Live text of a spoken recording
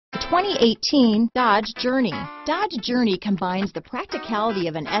2018 Dodge Journey. Dodge Journey combines the practicality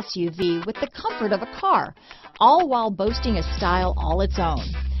of an SUV with the comfort of a car, all while boasting a style all its own.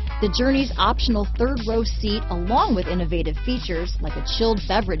 The Journey's optional third-row seat, along with innovative features like a chilled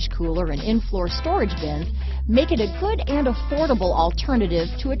beverage cooler and in-floor storage bins, make it a good and affordable alternative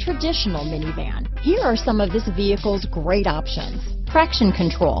to a traditional minivan. Here are some of this vehicle's great options: traction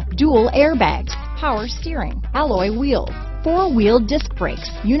control, dual airbags, power steering, alloy wheels, four-wheel disc brakes,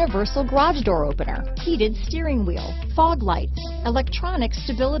 universal garage door opener, heated steering wheel, fog lights, electronic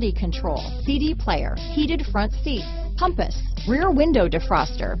stability control, CD player, heated front seats, compass, rear window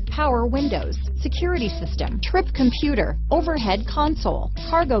defroster, power windows, security system, trip computer, overhead console,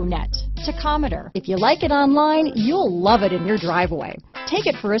 cargo net, tachometer. If you like it online, you'll love it in your driveway. Take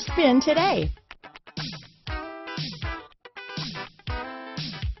it for a spin today.